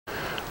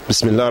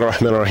Bismillah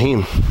ar-Rahman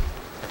ar-Rahim.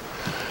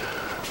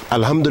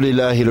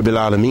 Alhamdulillahi Rabbil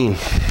Alameen.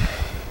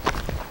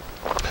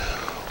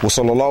 Wa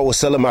sallallahu wa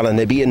sallam ala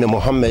nabiyyina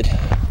Muhammad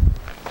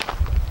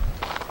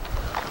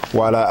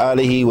wa ala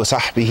alihi wa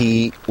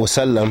sahbihi wa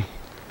sallam.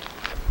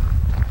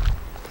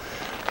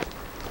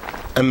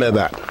 Amma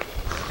ba'd.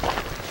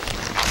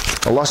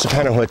 Allah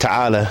subhanahu wa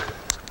ta'ala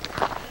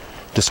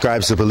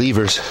describes the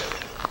believers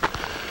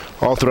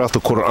all throughout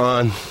the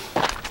Quran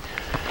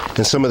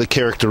and some of the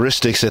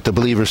characteristics that the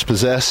believers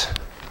possess.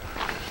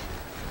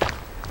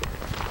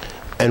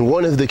 And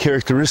one of the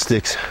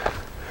characteristics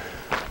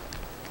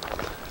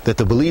that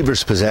the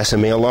believers possess,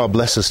 and may Allah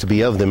bless us to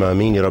be of them,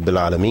 Ameen Ya Rabbil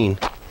Alameen,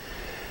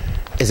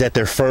 is that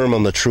they're firm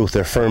on the truth,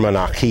 they're firm on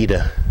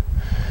Aqidah,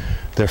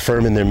 they're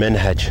firm in their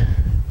Minhaj,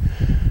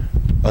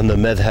 on the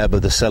madhab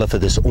of the Salaf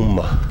of this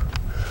Ummah,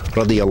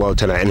 radiyallahu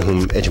ta'ala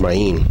anhum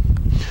ajma'een.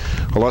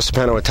 Allah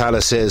subhanahu wa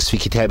ta'ala says, fi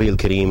kitabi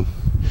al-kareem,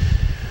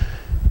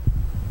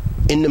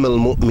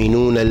 إِنَّمَا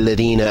الْمُؤْمِنُونَ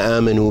الَّذِينَ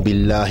آمَنُوا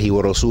بِاللَّهِ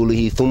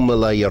وَرَسُولِهِ ثُمَّ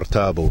لَا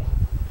يَرْتَابُوا.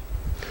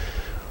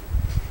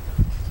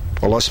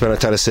 Allah subhanahu wa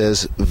ta'ala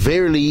says,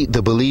 verily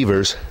the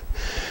believers,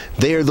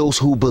 they are those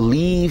who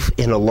believe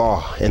in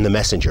Allah and the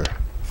Messenger.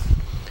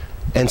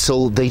 And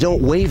so they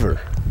don't waver.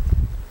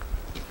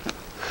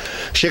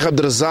 Sheikh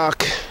Abdul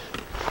Razak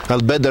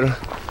al-Badr,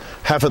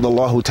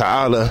 hafidhullah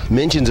ta'ala,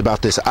 mentions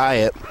about this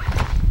ayat.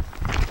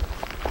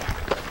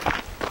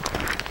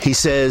 He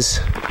says,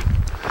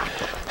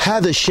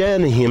 هذا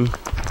شانهم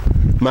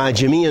مع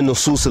جميع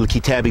نصوص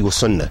الكتاب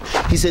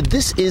والسنة. He said,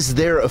 this is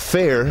their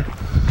affair,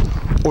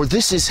 or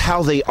this is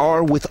how they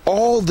are with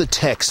all the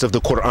texts of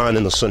the Quran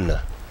and the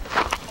Sunnah.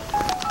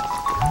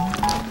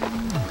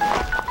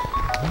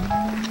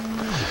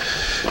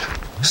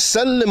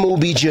 سلموا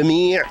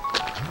بجميع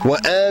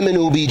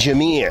وآمنوا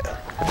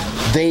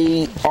بجميع.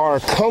 They are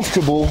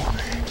comfortable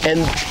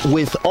and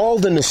with all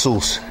the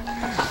nusus,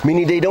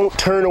 meaning they don't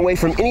turn away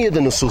from any of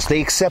the nusus,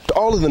 they accept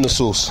all of the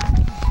nusus.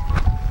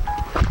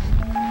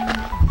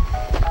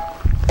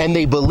 And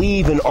they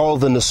believe in all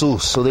the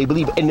nusus. So they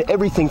believe in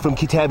everything from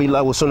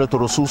Kitabillah wa Sunnat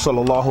Rasul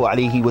sallallahu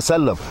alayhi wa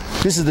sallam.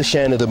 This is the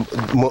shan of the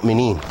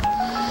mu'mineen.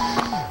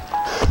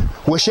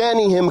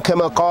 وَشَانِهِمْ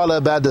كَمَا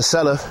قَالَ بَعْدَ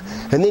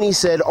السَّلَفِ. And then he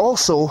said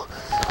also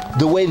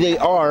the way they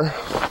are,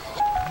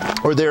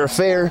 or their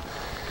affair,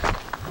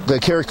 the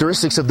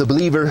characteristics of the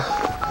believer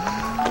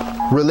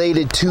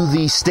related to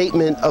the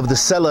statement of the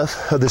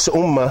Salaf of this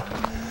Ummah,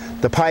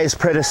 the pious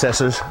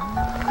predecessors.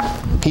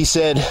 He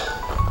said,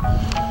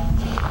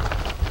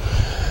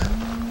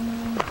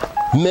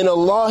 من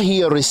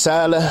الله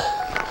الرسالة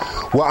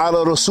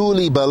وعلى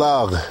رسول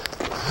بلاغ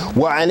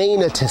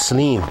وعلينا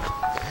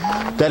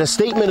تسليم. That a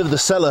statement of the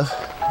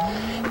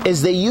Salaf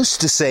is they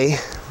used to say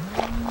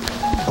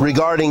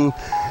regarding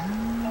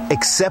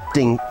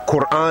accepting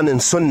Quran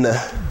and Sunnah,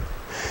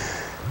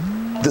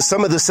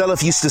 some of the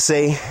Salaf used to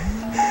say,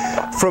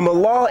 from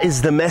Allah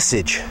is the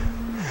message,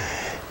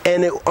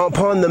 and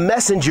upon the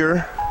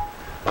messenger,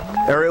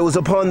 or it was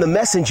upon the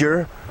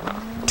messenger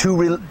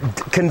to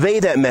convey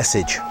that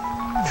message.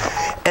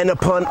 And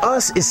upon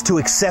us is to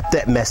accept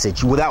that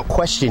message without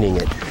questioning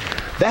it.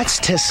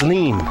 That's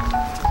taslim.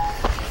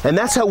 And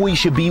that's how we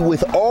should be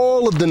with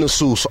all of the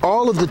nusus,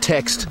 all of the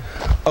text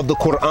of the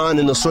Quran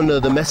and the Sunnah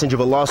of the Messenger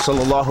of Allah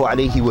sallallahu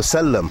alayhi wa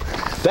sallam.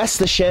 That's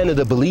the shan of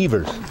the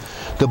believers.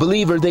 The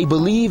believer, they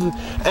believe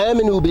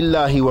aminu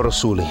billahi wa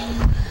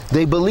rasulih.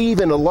 They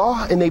believe in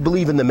Allah and they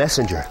believe in the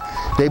Messenger.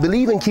 They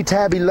believe in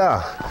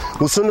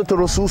Kitabillah wa Sunnat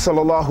Rasul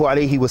sallallahu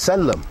alayhi wa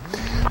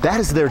sallam. That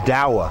is their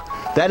dawah.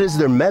 That is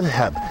their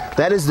madhab.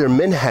 That is their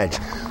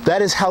minhaj.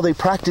 That is how they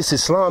practice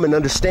Islam and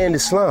understand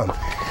Islam.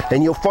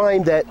 And you'll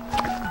find that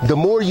the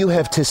more you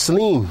have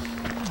taslim,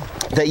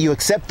 that you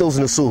accept those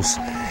nusus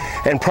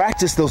and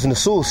practice those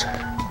nusus,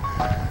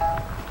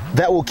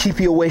 that will keep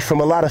you away from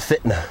a lot of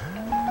fitna.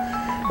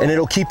 And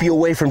it'll keep you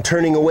away from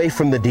turning away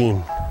from the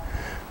deen,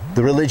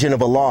 the religion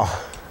of Allah.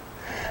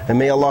 And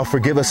may Allah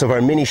forgive us of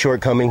our many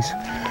shortcomings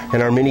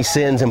and our many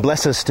sins, and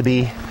bless us to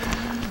be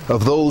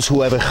of those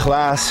who have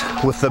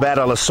ikhlas with the bad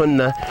Ahl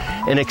Sunnah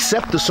and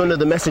accept the Sunnah of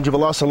the Messenger of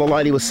Allah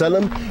sallallahu alaihi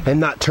wasallam and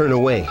not turn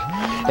away,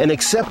 and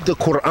accept the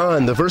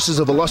Quran, the verses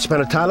of Allah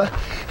subhanahu wa ta'ala,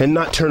 and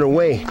not turn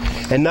away,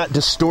 and not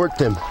distort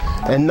them,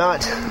 and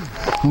not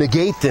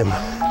negate them.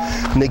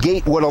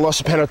 Negate what Allah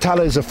subhanahu wa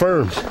ta'ala has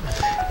affirmed,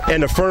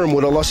 and affirm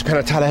what Allah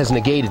subhanahu wa ta'ala has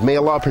negated. May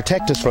Allah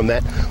protect us from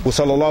that. Wa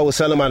sallallahu wa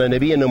sallam ala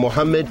nabiyyina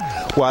Muhammad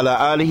wa ala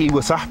alihi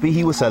wa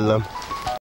sahbihi wa sallam.